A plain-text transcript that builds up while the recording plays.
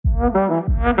People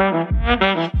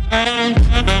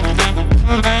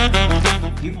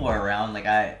are around, like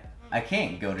I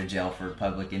can't go to jail for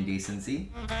public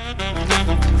indecency.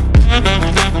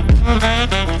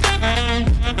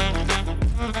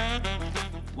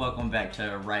 Welcome back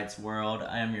to Wright's World.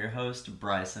 I am your host,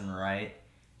 Bryson Wright.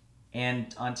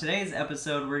 And on today's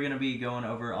episode, we're going to be going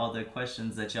over all the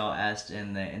questions that y'all asked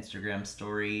in the Instagram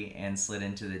story and slid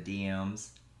into the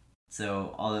DMs.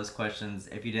 So all those questions,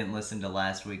 if you didn't listen to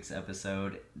last week's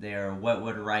episode, they are what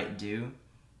would Wright do?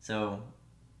 So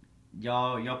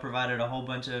y'all provided a whole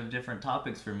bunch of different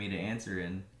topics for me to answer,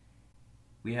 and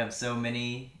we have so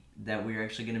many that we're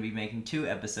actually going to be making 2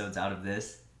 episodes out of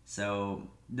this. So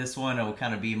this one will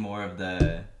kind of be more of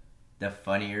the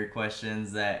funnier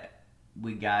questions that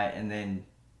we got, and then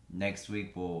next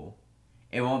week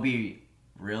it won't be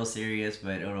real serious,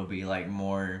 but it'll be like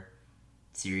more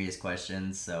serious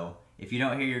questions. So if you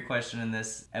don't hear your question in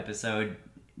this episode,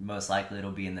 most likely it'll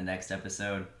be in the next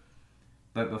episode.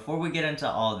 But before we get into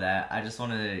all that, I just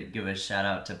want to give a shout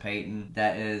out to Peyton.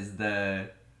 That is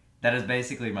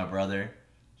basically my brother.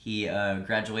 He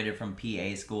graduated from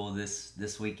PA school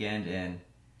this weekend, and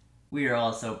we are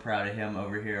all so proud of him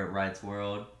over here at Wright's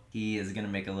World. He is going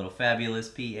to make a little fabulous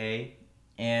PA,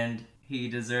 and he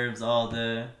deserves all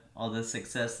the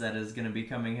success that is going to be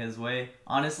coming his way.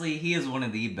 Honestly, he is one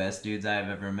of the best dudes I've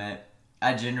ever met.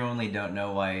 I genuinely don't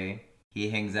know why he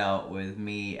hangs out with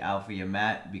me, Alfie, and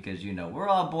Matt, because, we're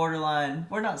all borderline.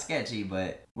 We're not sketchy,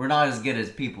 but we're not as good as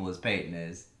people as Peyton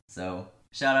is. So,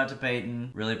 shout out to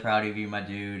Peyton. Really proud of you, my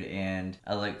dude, and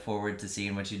I look forward to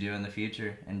seeing what you do in the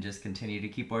future, and just continue to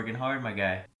keep working hard, my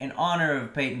guy. In honor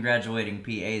of Peyton graduating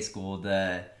PA school,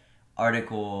 the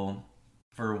article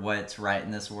for What's Right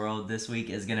in This World this week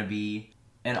is going to be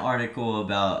an article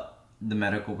about the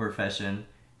medical profession.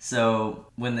 So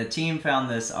when the team found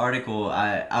this article,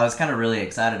 I was kind of really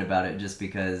excited about it, just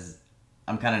because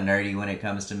I'm kind of nerdy when it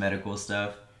comes to medical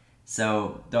stuff.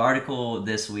 So the article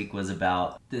this week was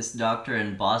about this doctor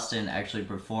in Boston actually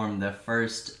performed the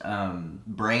first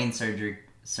brain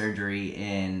surgery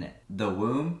in the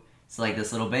womb. So like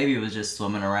this little baby was just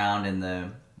swimming around in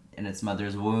its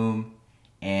mother's womb,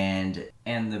 and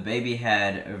the baby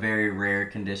had a very rare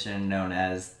condition known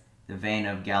as the vein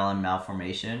of Galen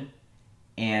malformation.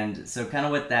 And so kind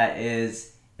of what that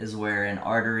is where an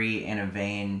artery and a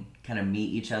vein kind of meet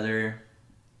each other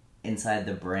inside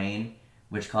the brain,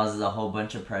 which causes a whole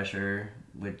bunch of pressure,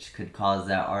 which could cause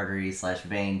that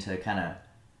artery/vein to kind of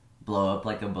blow up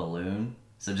like a balloon.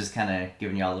 So just kind of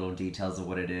giving y'all little details of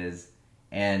what it is.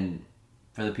 And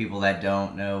for the people that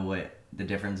don't know what the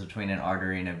difference between an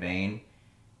artery and a vein,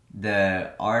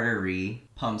 the artery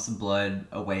pumps blood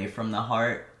away from the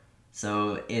heart.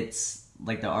 So it's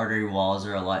like the artery walls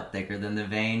are a lot thicker than the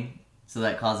vein. So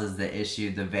that causes the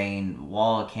issue. The vein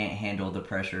wall can't handle the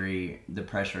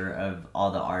pressure of all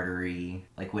the artery,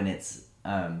 like when it's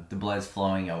the blood's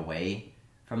flowing away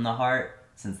from the heart.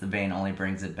 Since the vein only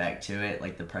brings it back to it,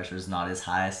 like the pressure's not as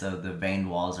high, so the vein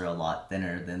walls are a lot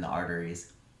thinner than the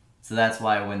arteries. So that's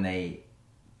why when they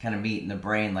kind of meet in the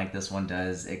brain like this one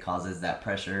does, it causes that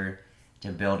pressure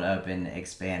to build up and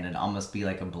expand and almost be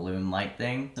like a balloon-like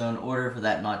thing. So in order for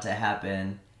that not to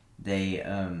happen, they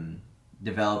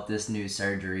developed this new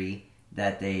surgery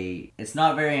that it's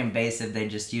not very invasive. They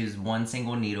just use one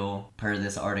single needle per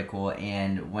this article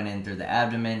and went in through the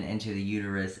abdomen, into the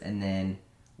uterus, and then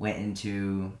went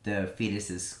into the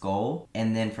fetus's skull.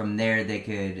 And then from there, they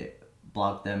could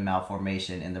block the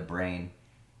malformation in the brain.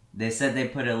 They said they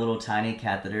put a little tiny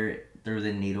catheter through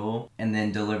the needle and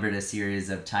then delivered a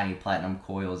series of tiny platinum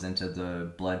coils into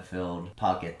the blood-filled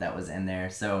pocket that was in there.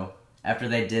 So after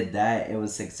they did that, it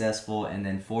was successful, and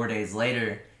then 4 days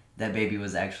later, that baby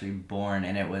was actually born,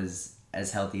 and it was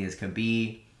as healthy as could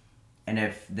be. And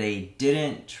if they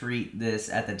didn't treat this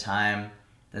at the time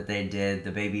that they did,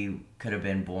 the baby could have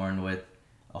been born with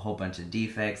a whole bunch of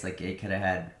defects. Like, it could have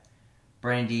had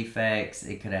brain defects,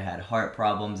 it could have had heart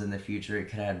problems in the future, it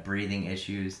could have had breathing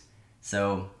issues.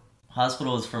 So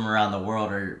hospitals from around the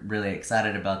world are really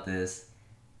excited about this,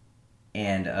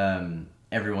 and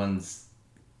everyone's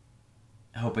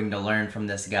hoping to learn from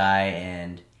this guy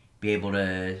and be able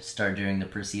to start doing the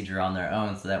procedure on their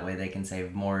own, so that way they can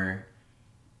save more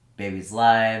babies'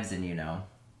 lives and,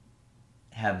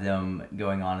 have them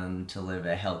going on to live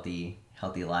a healthy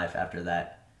life after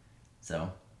that.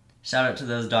 So shout out to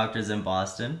those doctors in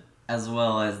Boston, as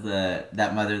well as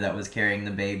that mother that was carrying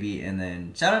the baby, and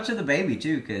then shout out to the baby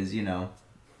too, because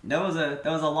that was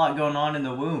a lot going on in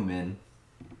the womb, and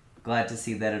glad to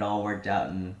see that it all worked out,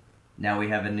 and now we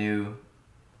have a new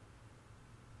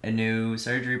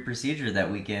surgery procedure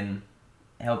that we can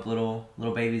help little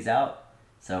babies out.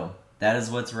 So that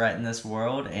is what's right in this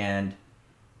world, and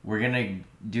we're gonna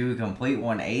do a complete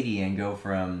 180 and go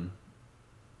from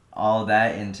all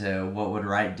that into what would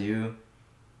right do.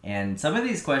 And some of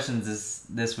these questions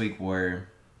this week were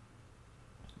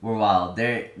wild.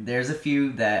 There's a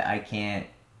few that I can't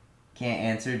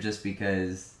answer just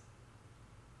because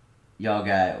y'all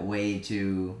got way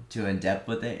too in depth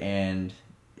with it, and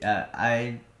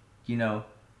I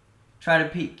try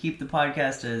to keep the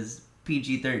podcast as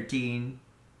PG-13,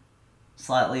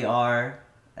 slightly R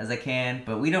as I can,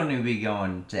 but we don't need to be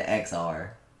going to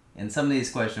XR. And some of these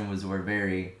questions were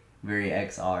very, very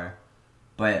XR.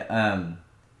 But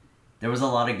there was a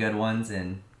lot of good ones,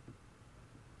 and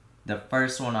the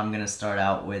first one I'm going to start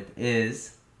out with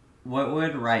is, what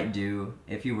would Wright do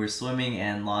if you were swimming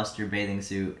and lost your bathing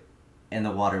suit and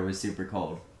the water was super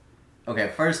cold?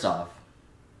 Okay, first off,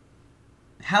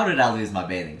 how did I lose my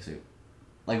bathing suit?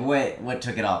 Like, what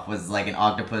took it off? Was like an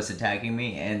octopus attacking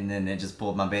me and then it just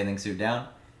pulled my bathing suit down?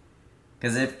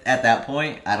 Because if at that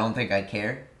point, I don't think I'd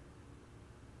care.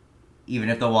 Even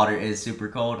if the water is super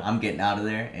cold, I'm getting out of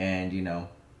there and,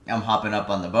 I'm hopping up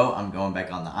on the boat, I'm going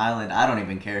back on the island. I don't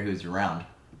even care who's around.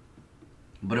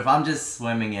 But if I'm just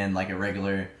swimming in like a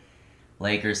regular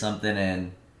lake or something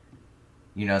and,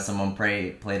 someone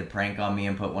played a prank on me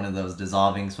and put one of those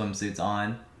dissolving swimsuits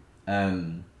on,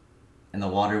 and the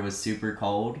water was super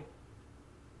cold,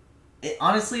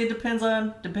 honestly, it depends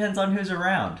on who's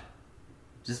around.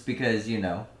 Just because,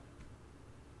 if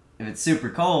it's super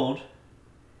cold,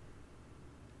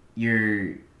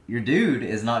 your dude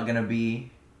is not gonna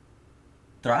be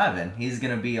thriving. He's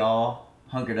gonna be all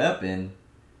hunkered up and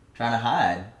trying to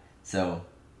hide. So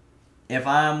if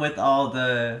I'm with all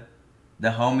the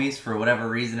homies for whatever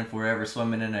reason, if we're ever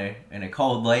swimming in a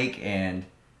cold lake and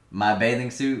my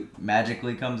bathing suit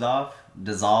magically comes off,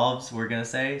 dissolves, we're gonna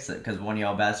say, because one of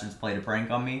y'all bastards played a prank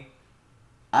on me,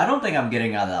 I don't think I'm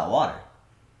getting out of that water.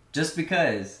 Just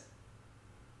because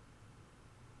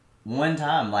one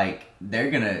time, like,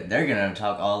 they're gonna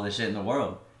talk all the shit in the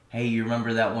world. Hey, you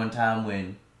remember that one time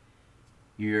when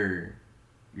your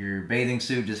bathing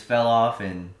suit just fell off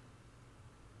and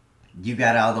you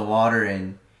got out of the water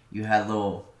and you had a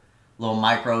little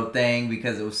micro thing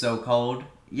because it was so cold?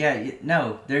 Yeah,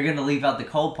 no, they're gonna leave out the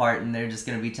cold part and they're just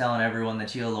gonna be telling everyone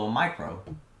that you had a little micro.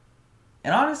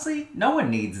 And honestly, no one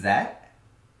needs that.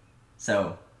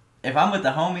 So, if I'm with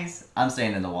the homies, I'm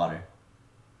staying in the water.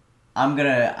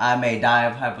 I may die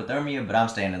of hypothermia, but I'm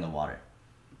staying in the water.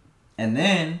 And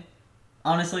then,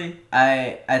 honestly,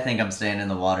 I think I'm staying in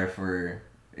the water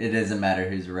it doesn't matter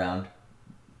who's around.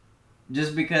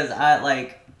 Just because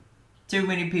too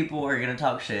many people are going to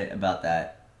talk shit about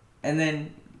that. And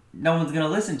then no one's going to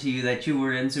listen to you that you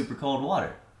were in super cold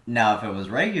water. Now, if it was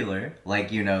regular,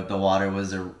 the water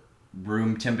was a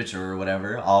room temperature or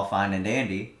whatever, all fine and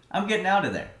dandy, I'm getting out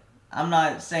of there. I'm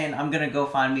not saying I'm going to go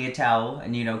find me a towel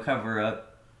and, cover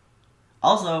up.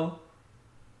 Also,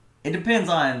 it depends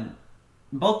on,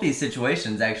 both these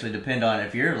situations actually depend on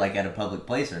if you're, at a public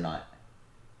place or not.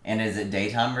 And is it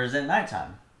daytime or is it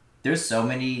nighttime? There's so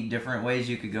many different ways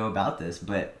you could go about this,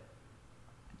 but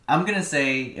I'm going to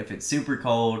say if it's super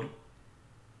cold,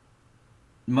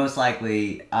 most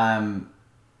likely I'm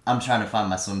trying to find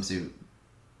my swimsuit.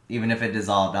 Even if it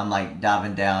dissolved, I'm,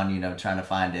 diving down, trying to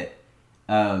find it.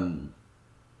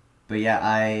 But yeah,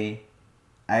 I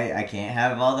can't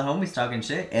have all the homies talking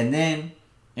shit. And then,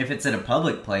 if it's in a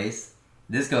public place,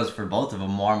 this goes for both of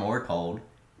them, warm or cold.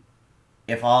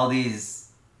 If all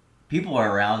these people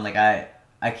are around,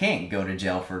 I can't go to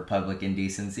jail for public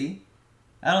indecency.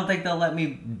 I don't think they'll let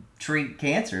me treat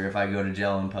cancer if I go to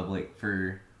jail in public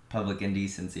for public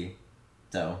indecency.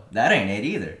 So, that ain't it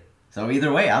either. So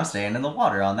either way, I'm staying in the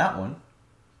water on that one.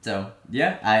 So,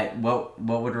 yeah, what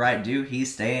would Wright do?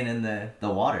 He's staying in the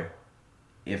water.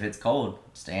 If it's cold,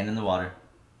 staying in the water.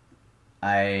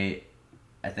 I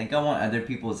think I want other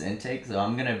people's intake, so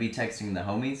I'm going to be texting the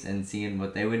homies and seeing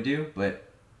what they would do, but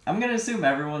I'm going to assume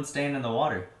everyone's staying in the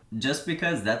water. Just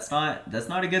because that's not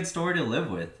a good story to live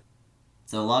with.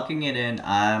 So locking it in,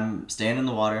 I'm staying in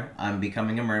the water. I'm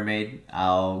becoming a mermaid.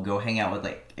 I'll go hang out with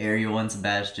Ariel and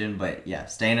Sebastian, but yeah,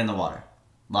 staying in the water.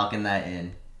 Locking that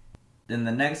in. Then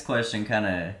the next question kind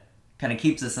of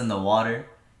keeps us in the water.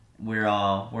 We're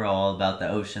all about the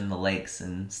ocean, the lakes,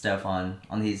 and stuff on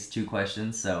these two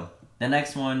questions. So the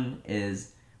next one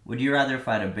is, would you rather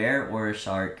fight a bear or a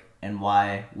shark, and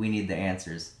why? We need the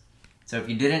answers. So if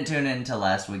you didn't tune into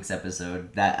last week's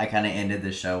episode, that I kind of ended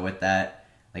the show with that.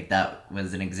 That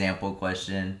was an example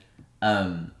question.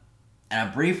 And I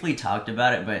briefly talked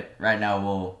about it, but right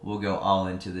now we'll go all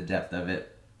into the depth of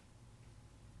it.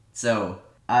 So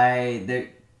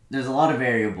there's a lot of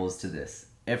variables to this.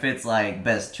 If it's like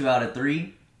best 2 out of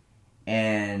 3,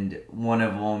 and one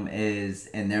of them is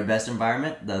in their best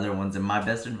environment, the other one's in my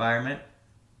best environment,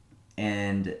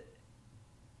 and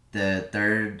the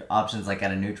third option's like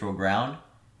at a neutral ground,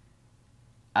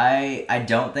 I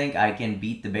don't think I can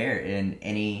beat the bear in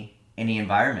any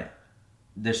environment.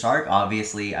 The shark,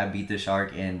 obviously, I beat the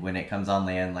shark in when it comes on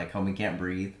land, like homie can't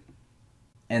breathe.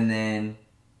 And then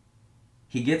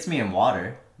he gets me in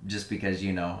water just because,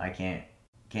 I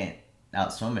can't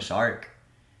outswim a shark.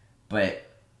 But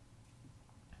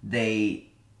the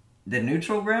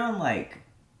neutral ground, like,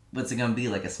 what's it gonna be,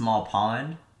 like a small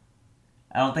pond?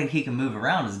 I don't think he can move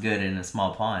around as good in a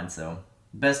small pond, so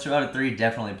best 2 out of 3,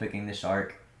 definitely picking the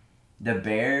shark. The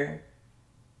bear,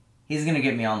 he's gonna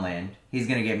get me on land. He's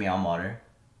gonna get me on water.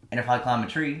 And if I climb a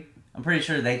tree, I'm pretty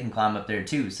sure they can climb up there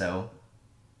too, so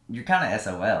you're kind of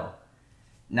SOL.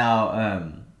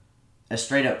 Now, a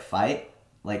straight up fight,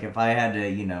 like if I had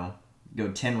to, go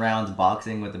 10 rounds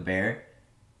boxing with a bear,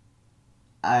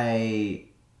 I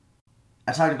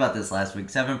talked about this last week.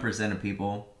 7% of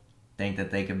people think that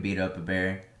they could beat up a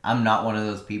bear. I'm not one of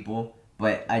those people,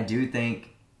 but I do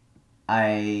think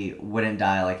I wouldn't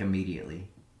die like immediately.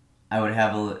 I would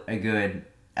have a good.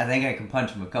 I think I can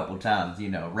punch him a couple times.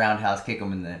 Roundhouse kick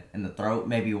him in the throat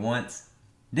maybe once.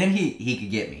 Then he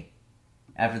could get me.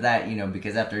 After that,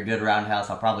 because after a good roundhouse,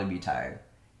 I'll probably be tired.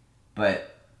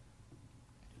 But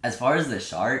as far as the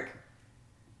shark,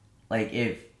 like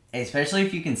especially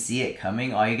if you can see it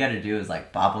coming, all you got to do is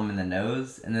like bop them in the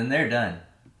nose, and then they're done.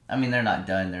 I mean, they're not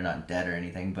done, they're not dead or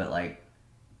anything, but like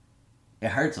it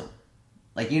hurts them.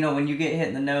 Like when you get hit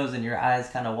in the nose and your eyes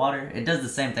kind of water, it does the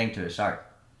same thing to a shark.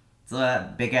 So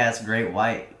that big ass great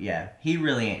white, yeah, he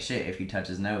really ain't shit if you touch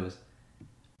his nose.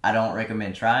 I don't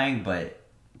recommend trying, but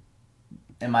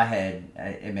in my head,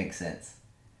 it makes sense.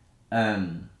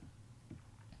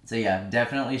 So yeah,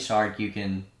 definitely shark. You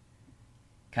can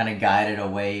kind of guide it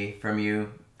away from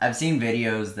you. I've seen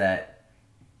videos that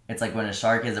it's like when a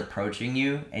shark is approaching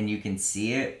you and you can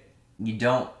see it, you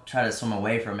don't try to swim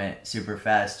away from it super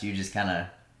fast. You just kind of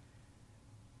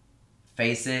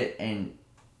face it and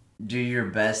do your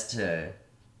best to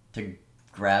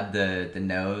grab the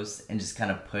nose and just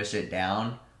kind of push it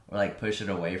down or like push it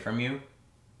away from you.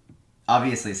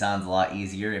 Obviously sounds a lot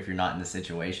easier if you're not in the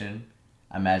situation.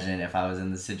 I imagine if I was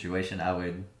in the situation, I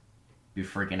would be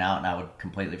freaking out and I would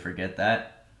completely forget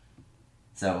that.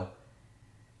 So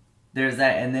there's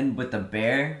that. And then with the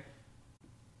bear,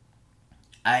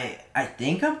 I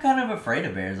think I'm kind of afraid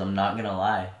of bears, I'm not gonna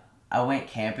lie. I went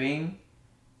camping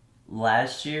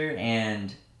last year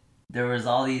and there was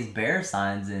all these bear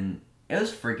signs and it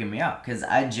was freaking me out because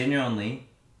I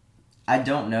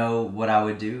don't know what I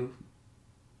would do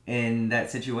in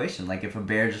that situation. Like if a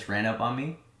bear just ran up on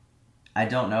me, I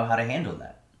don't know how to handle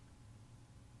that.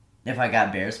 If I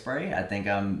got bear spray, I think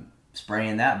I'm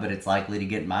spraying that, but it's likely to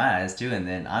get in my eyes too, and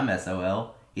then I'm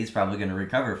SOL. He's probably going to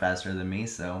recover faster than me,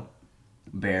 so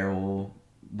bear will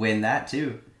win that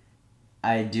too.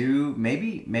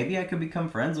 Maybe I could become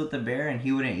friends with the bear and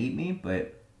he wouldn't eat me,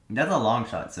 but that's a long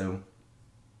shot. So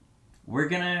we're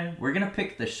gonna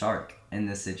pick the shark in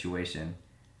this situation.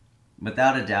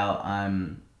 Without a doubt,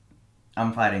 I'm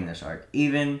fighting the shark,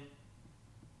 even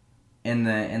in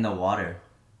the water.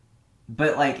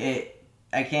 But like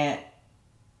I can't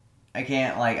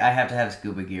like I have to have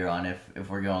scuba gear on if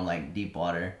we're going like deep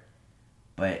water.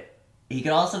 But he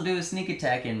could also do a sneak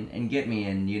attack and get me,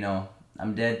 and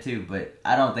I'm dead too. But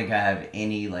I don't think I have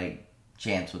any like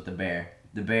chance with the bear.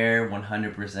 The bear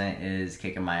 100% is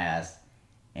kicking my ass.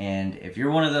 And if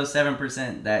you're one of those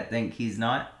 7% that think he's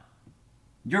not,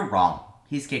 you're wrong.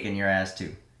 He's kicking your ass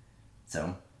too.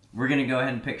 So we're going to go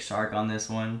ahead and pick shark on this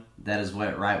one. That is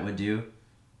what Wright would do.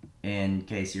 In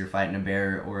case you're fighting a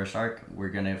bear or a shark, we're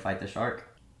going to fight the shark.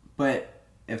 But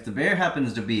if the bear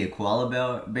happens to be a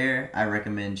koala bear, I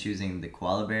recommend choosing the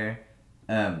koala bear.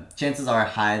 Chances are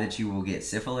high that you will get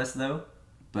syphilis though.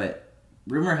 But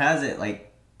rumor has it, like,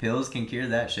 pills can cure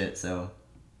that shit, so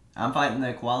I'm fighting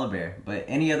the koala bear. But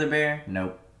any other bear,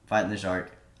 nope. Fighting the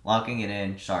shark. Locking it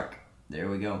in, shark. There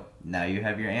we go. Now you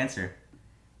have your answer.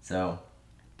 So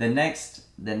the next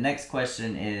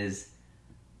question is,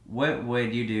 what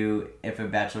would you do if a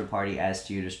bachelor party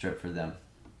asked you to strip for them?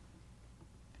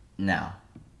 Now,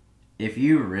 if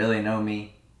you really know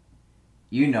me,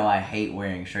 you know I hate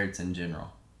wearing shirts in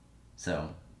general.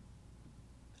 So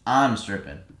I'm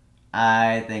stripping.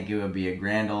 I think it would be a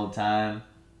grand old time.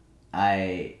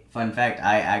 Fun fact,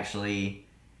 I actually,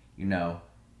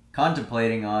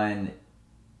 contemplating on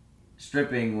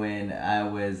stripping when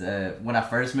I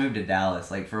first moved to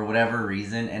Dallas. Like, for whatever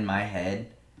reason, in my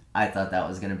head, I thought that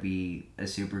was going to be a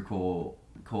super cool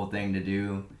cool thing to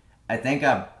do. I think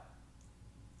I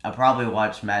probably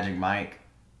watched Magic Mike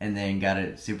and then got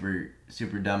a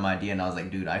super dumb idea, and I was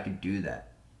like, dude, I could do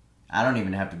that. I don't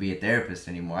even have to be a therapist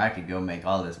anymore. I could go make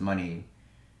all this money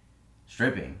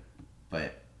stripping.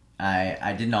 But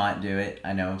I did not do it.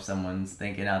 I know someone's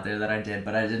thinking out there that I did,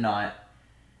 but I did not.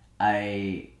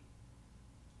 I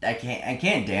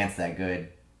can't dance that good.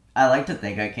 I like to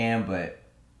think I can, but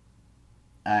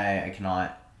I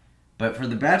cannot. But for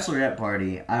the bachelorette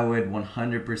party, I would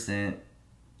 100%,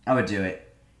 I would do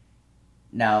it.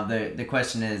 Now the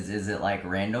question is it like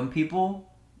random people?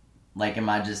 Like, am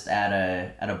I just at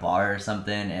a bar or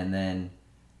something, and then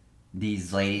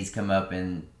these ladies come up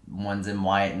and one's in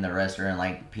white and the rest are in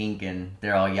like pink, and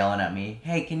they're all yelling at me,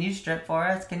 "Hey, can you strip for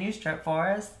us? Can you strip for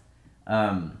us?"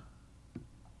 I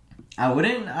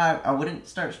wouldn't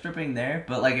start stripping there,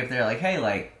 but like if they're like, "Hey,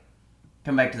 like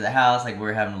come back to the house, like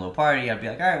we're having a little party," I'd be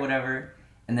like, "All right, whatever."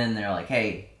 And then they're like,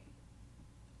 "Hey,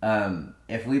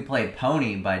 if we play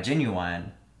Pony by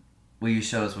Genuine, will you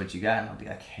show us what you got?" And I'll be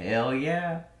like, "Hell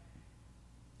yeah."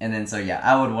 And then, so yeah,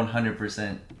 I would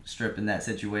 100% strip in that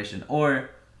situation. Or,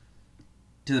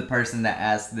 to the person that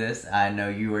asked this, I know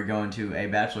you are going to a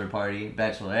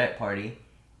bachelorette party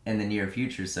in the near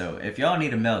future. So if y'all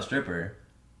need a male stripper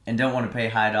and don't want to pay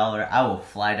high dollar, I will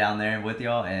fly down there with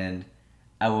y'all, and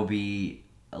I will be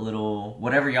a little,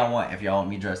 whatever y'all want. If y'all want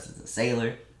me dressed as a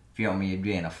sailor, if you want me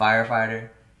being a firefighter,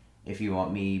 if you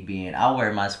want me being, I'll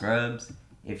wear my scrubs.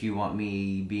 If you want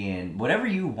me being whatever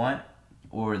you want,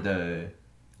 or the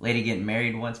lady getting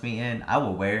married wants me in, I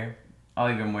will wear.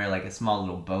 I'll even wear like a small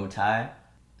little bow tie.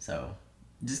 So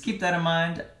just keep that in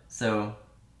mind. So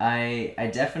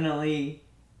I definitely,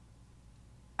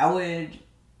 I would,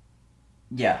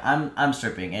 yeah, I'm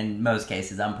stripping. In most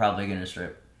cases, I'm probably gonna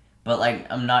strip, but like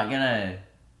I'm not gonna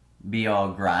be all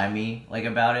grimy like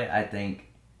about it. I think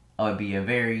I would be a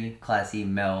very classy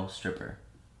male stripper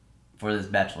for this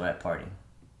bachelorette party.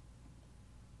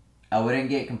 I wouldn't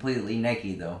get completely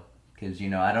naked though, because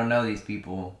I don't know these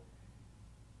people,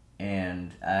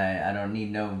 and I don't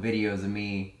need no videos of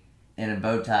me in a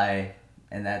bow tie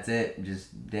and that's it,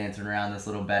 just dancing around this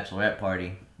little bachelorette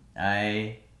party.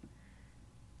 I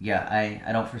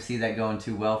don't foresee that going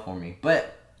too well for me,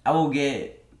 but I will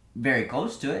get very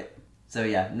close to it. So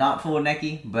yeah, not full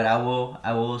necky, but I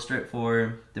will strip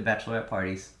for the bachelorette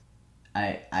parties.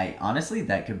 I honestly,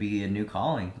 that could be a new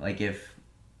calling. Like, if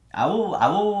I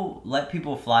will let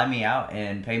people fly me out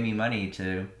and pay me money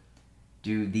to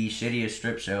do the shittiest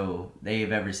strip show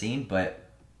they've ever seen,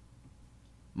 but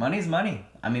money's money.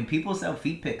 I mean, people sell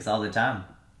feet pics all the time,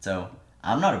 so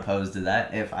I'm not opposed to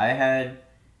that. If I had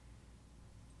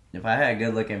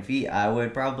good looking feet,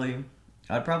 I'd probably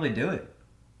do it.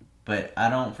 But I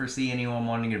don't foresee anyone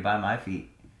wanting to buy my feet,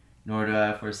 nor do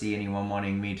I foresee anyone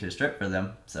wanting me to strip for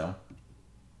them. So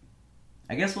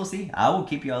I guess we'll see. I will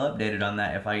keep y'all updated on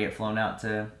that if I get flown out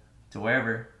to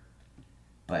wherever.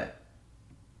 But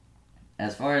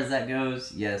as far as that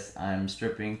goes, yes, I'm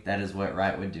stripping. That is what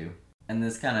Wright would do. And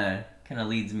this kind of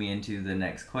leads me into the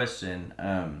next question.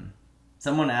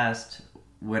 Someone asked,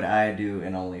 would I do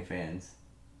an OnlyFans?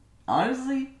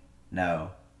 Honestly,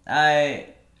 no. I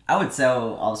would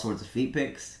sell all sorts of feet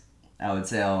pics. I would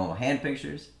sell hand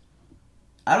pictures.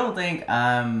 I don't think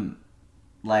I'm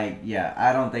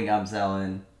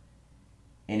selling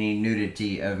any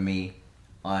nudity of me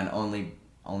on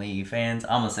OnlyFans. I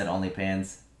almost said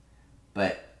OnlyFans,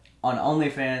 but on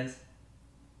OnlyFans.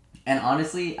 And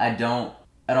honestly, I don't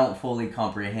fully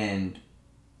comprehend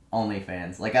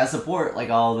OnlyFans. Like, I support like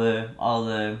all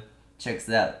the chicks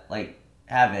that like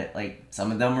have it. Like,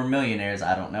 some of them are millionaires.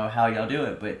 I don't know how y'all do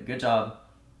it, but good job.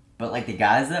 But like, the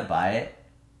guys that buy it,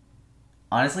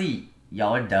 honestly,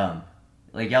 y'all are dumb.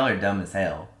 Like, y'all are dumb as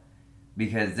hell,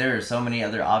 because there are so many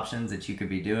other options that you could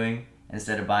be doing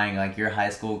instead of buying like your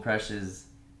high school crush's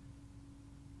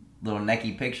little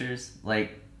necky pictures.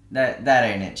 Like, that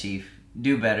ain't it, chief.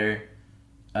 Do better.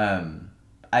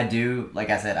 I do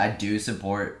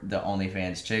support the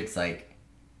OnlyFans chicks. Like,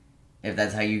 if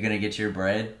that's how you're gonna get your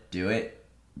bread, do it,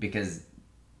 because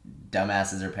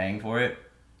dumbasses are paying for it.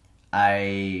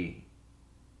 I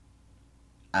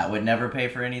would never pay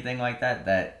for anything like that.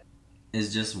 That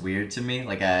is just weird to me.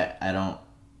 Like, I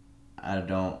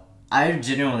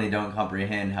genuinely don't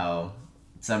comprehend how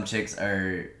some chicks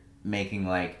are making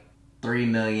like $3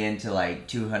 million to like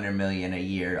 $200 million a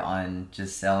year on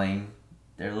just selling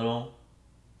their little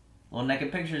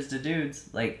naked pictures to dudes.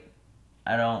 Like,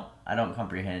 I don't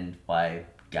comprehend why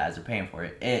guys are paying for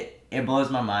it. It blows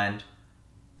my mind.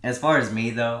 As far as me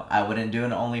though, I wouldn't do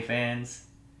an OnlyFans.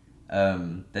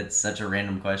 That's such a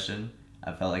random question.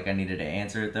 I felt like I needed to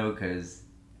answer it though, because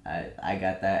I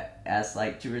got that asked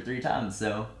like 2 or 3 times.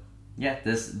 So yeah,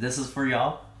 this is for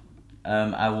y'all.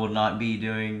 I will not be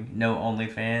doing no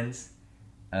OnlyFans.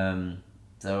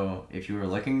 So if you were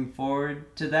looking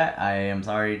forward to that, I am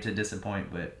sorry to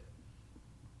disappoint, but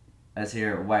us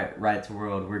here at White Rights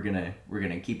World, we're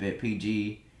gonna keep it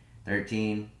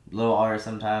PG-13, little R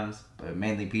sometimes, but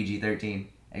mainly PG-13.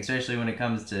 Especially when it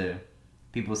comes to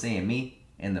people seeing me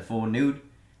in the full nude.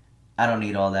 I don't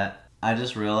need all that. I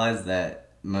just realized that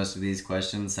most of these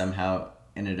questions somehow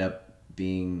ended up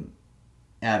being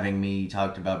having me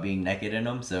talked about being naked in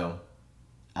them. So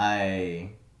I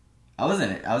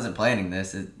wasn't planning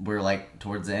this. We're like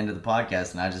towards the end of the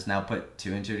podcast, and I just now put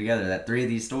 2 and 2 together. That 3 of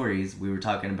these stories we were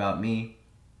talking about me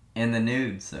in the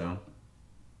nude. So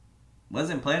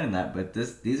wasn't planning that, but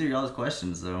these are y'all's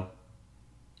questions. So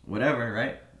whatever,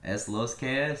 right? Es los que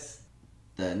es.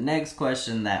 The next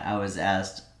question that I was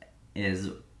asked is,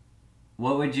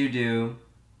 what would you do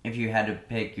if you had to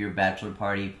pick your bachelor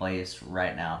party place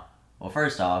right now? Well,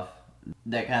 first off,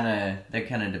 that kind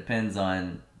of depends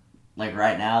on, like,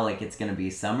 right now, like, it's gonna be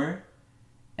summer,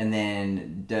 and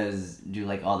then do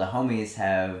like all the homies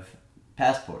have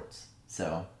passports?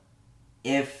 So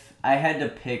if I had to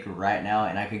pick right now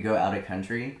and I could go out of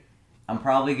country, I'm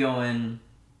probably going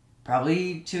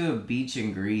to a beach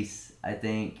in Greece. I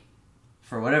think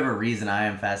for whatever reason I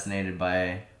am fascinated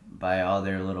by all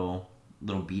their little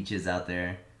beaches out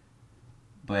there.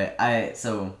 But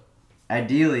so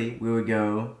ideally we would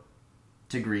go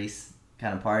to Greece,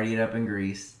 kind of party it up in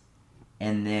Greece,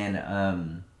 and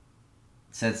then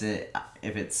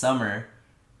if it's summer,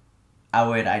 I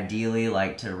would ideally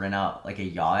like to rent out like a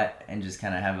yacht and just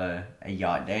kind of have a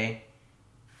yacht day.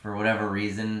 For whatever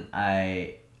reason,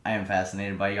 I am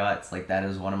fascinated by yachts. Like, that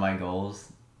is one of my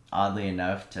goals, oddly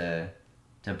enough, to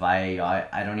buy a yacht.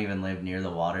 I don't even live near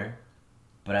the water,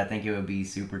 but I think it would be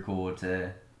super cool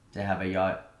to have a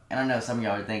yacht. And I know some of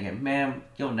y'all are thinking, man,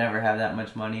 you'll never have that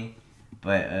much money.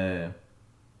 But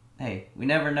hey, we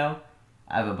never know.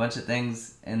 I have a bunch of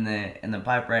things in the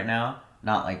pipe right now.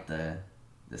 Not like the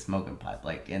smoking pipe,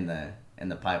 like in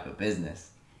the pipe of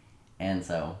business. And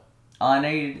so all I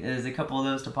need is a couple of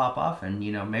those to pop off, and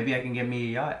maybe I can get me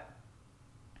a yacht.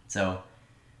 So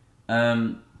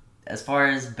as far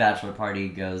as bachelor party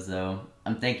goes, though,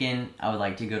 I'm thinking I would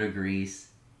like to go to Greece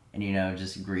and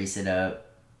just grease it up,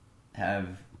 have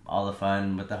all the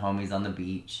fun with the homies on the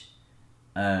beach.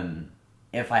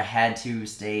 If I had to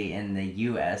stay in the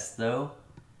U.S., though,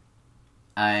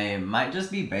 I might just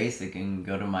be basic and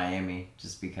go to Miami,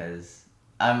 just because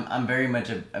I'm very much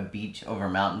a beach over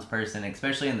mountains person,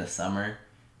 especially in the summer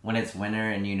when it's winter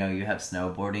and you have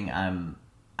snowboarding.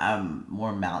 I'm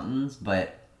more mountains,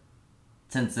 but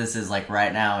since this is like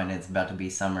right now and it's about to be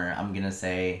summer, I'm gonna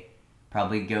say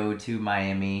probably go to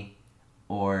Miami,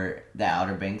 or the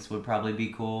Outer Banks would probably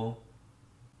be cool.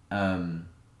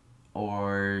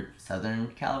 Or Southern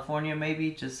California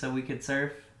maybe, just so we could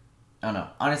surf. I don't know.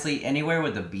 Honestly, anywhere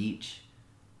with a beach,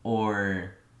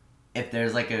 or if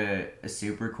there's like a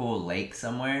super cool lake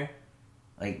somewhere,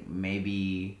 like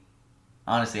maybe,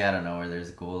 honestly, I don't know where there's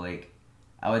a cool lake.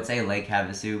 I would say Lake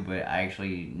Havasu, but I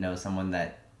actually know someone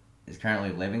that is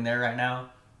currently living there right now,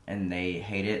 and they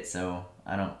hate it, so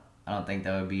I don't think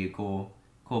that would be a cool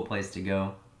place to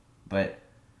go. But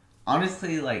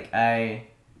honestly, like, I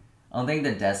don't think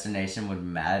the destination would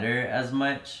matter as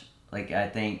much. Like, I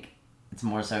think it's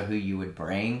more so who you would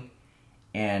bring.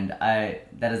 And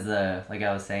that is like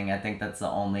I was saying, I think that's the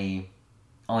only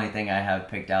thing I have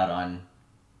picked out on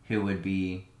who would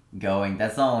be going.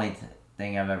 That's the only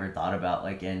thing I've ever thought about,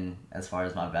 like, in as far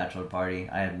as my bachelor party.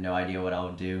 I have no idea what I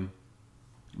would do.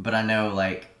 But I know,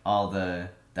 like, all the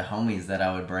homies that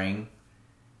I would bring,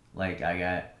 like, I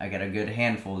got a good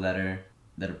handful that are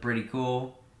pretty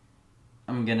cool.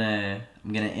 I'm gonna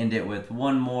end it with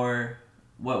one more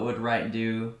what would Wright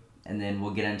do, and then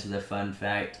we'll get into the fun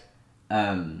fact.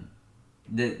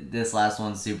 This last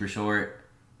one's super short.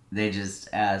 They just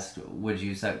asked, would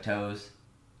you suck toes?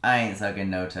 I ain't sucking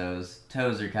no toes.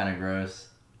 Toes are kind of gross.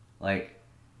 Like,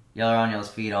 y'all are on y'all's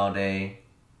feet all day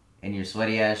in your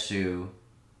sweaty ass shoe.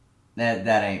 That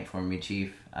ain't for me,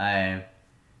 chief. I'm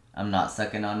not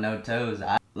sucking on no toes.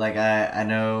 I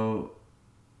know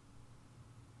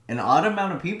an odd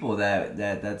amount of people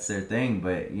that's their thing,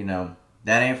 but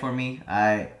that ain't for me.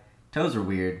 Toes are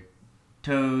weird.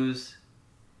 Toes,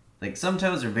 like, some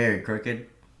toes are very crooked,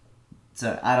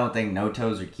 so I don't think no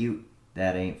toes are cute.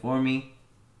 That ain't for me.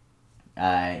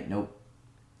 Nope.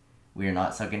 We are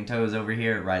not sucking toes over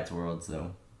here at Wright's World,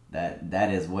 so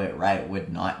that is what Wright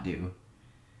would not do.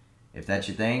 If that's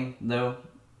your thing, though,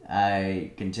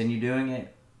 I continue doing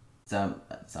it.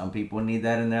 Some people need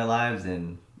that in their lives,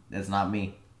 and That's not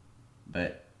me.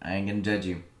 But I ain't gonna judge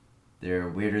you. There are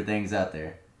weirder things out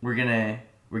there. We're gonna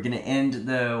end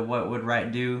the what would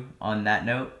right do on that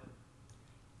note,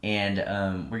 and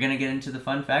we're gonna get into the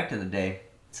fun fact of the day.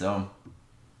 So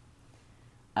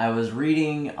I was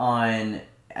reading on,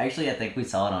 actually I think we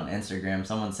saw it on Instagram.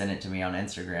 Someone sent it to me on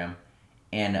Instagram,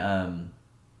 and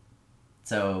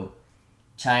so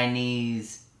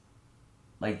Chinese,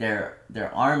 like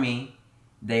their army,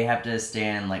 they have to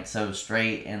stand like so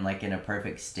straight and like in a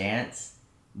perfect stance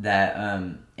that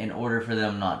in order for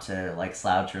them not to like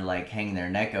slouch or like hang their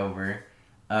neck over,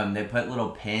 they put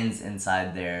little pins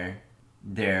inside their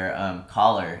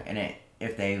collar, and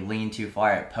if they lean too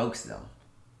far, it pokes them,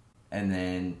 and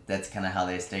then that's kind of how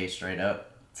they stay straight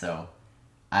up. So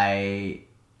I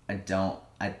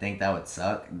think that would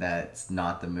suck. That's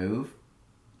not the move,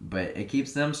 but it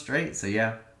keeps them straight. So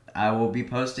yeah, I will be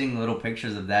posting little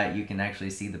pictures of that. You can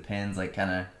actually see the pins like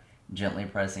kind of gently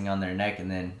pressing on their neck, and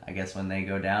then I guess when they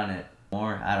go down it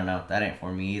more, I don't know, that ain't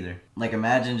for me either. Like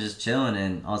imagine just chilling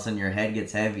and all of a sudden your head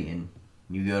gets heavy and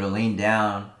you go to lean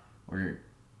down or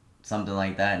something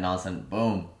like that, and all of a sudden,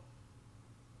 boom,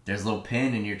 there's a little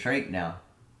pin in your trach now.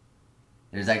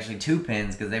 There's actually 2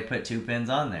 pins because they put 2 pins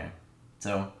on there.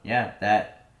 So yeah,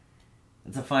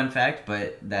 that's a fun fact,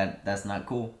 but that's not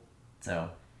cool. So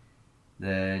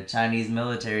the Chinese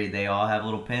military, they all have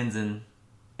little pins in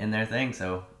their thing,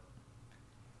 so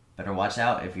better watch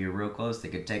out. If you're real close, they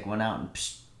could take one out and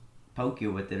poke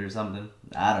you with it or something.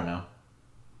 I don't know.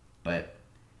 But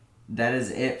that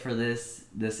is it for this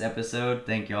episode.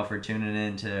 Thank y'all for tuning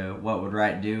in to What Would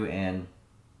Right Do, and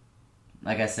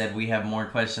like I said, we have more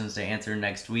questions to answer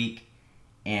next week,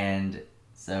 and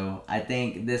so I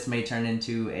think this may turn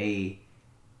into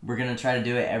we're going to try to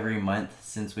do it every month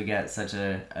since we got such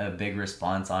a big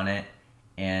response on it,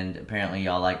 and apparently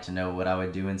y'all like to know what I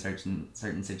would do in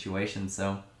certain situations,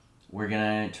 so we're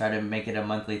going to try to make it a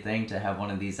monthly thing to have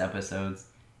one of these episodes.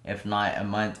 If not a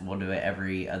month, we'll do it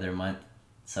every other month.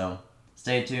 So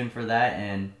stay tuned for that,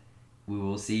 and we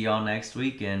will see y'all next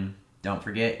week, and don't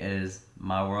forget, it is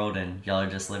my world and y'all are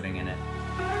just living in it.